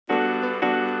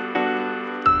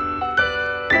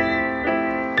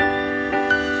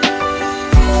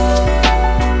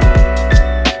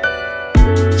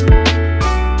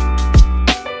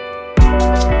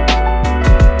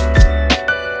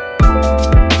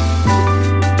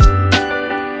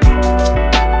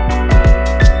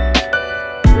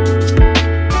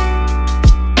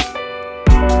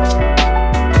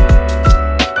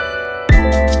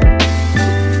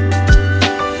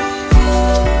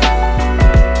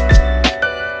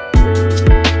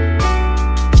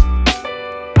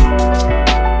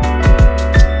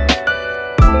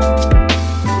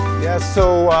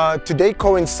Today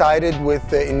coincided with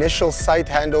the initial site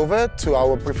handover to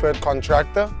our preferred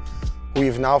contractor, who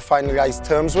we've now finalized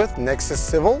terms with, Nexus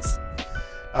Civils.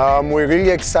 We're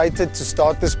really excited to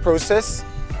start this process.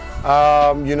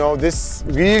 This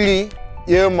really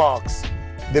earmarks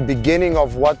the beginning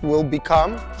of what will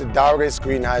become the Daures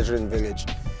Green Hydrogen Village.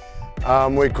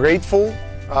 We're grateful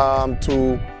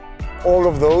to all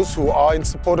of those who are in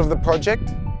support of the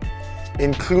project,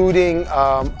 including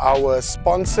our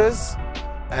sponsors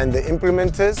and the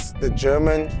implementers, the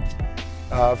German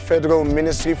Federal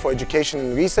Ministry for Education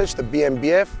and Research, the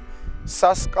BMBF,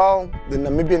 SASCAL, the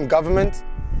Namibian government,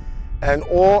 and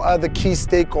all other key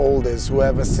stakeholders who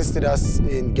have assisted us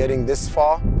in getting this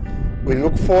far. We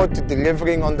look forward to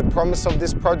delivering on the promise of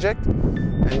this project,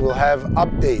 and we'll have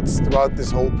updates throughout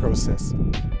this whole process.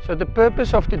 So the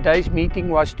purpose of today's meeting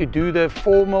was to do the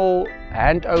formal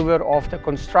handover of the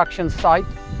construction site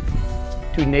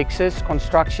to Nexus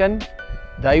Construction.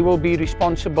 They will be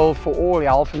responsible for all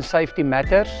health and safety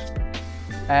matters,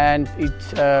 and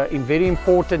it's a very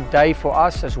important day for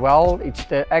us as well. It's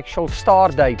the actual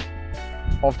start date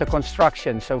of the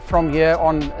construction. So from here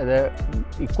on, the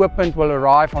equipment will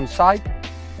arrive on site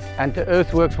and the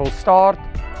earthworks will start,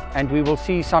 and we will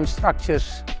see some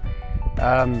structures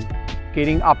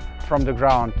getting up from the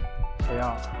ground. So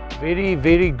yeah,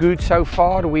 very good so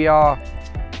far. We are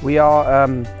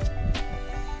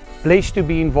blessed to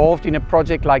be involved in a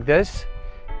project like this.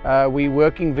 We're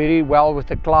working very well with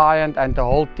the client and the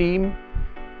whole team,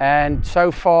 and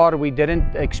so far we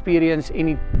didn't experience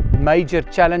any major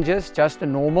challenges, just the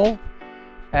normal,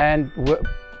 and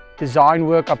design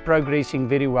work are progressing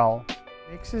very well.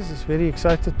 Nexus is very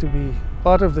excited to be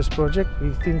part of this project.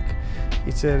 We think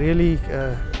it's a really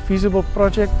feasible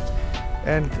project,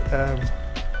 and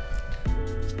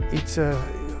it's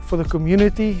for the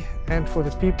community and for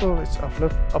the people. It's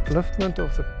upliftment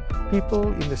of the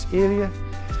people in this area,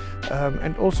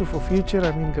 and also for future.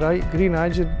 I mean, green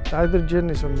hydrogen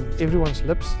is on everyone's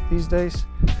lips these days.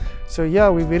 So yeah,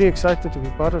 we're very excited to be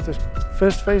part of this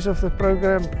first phase of the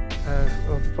program,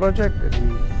 of the project,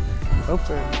 and we hope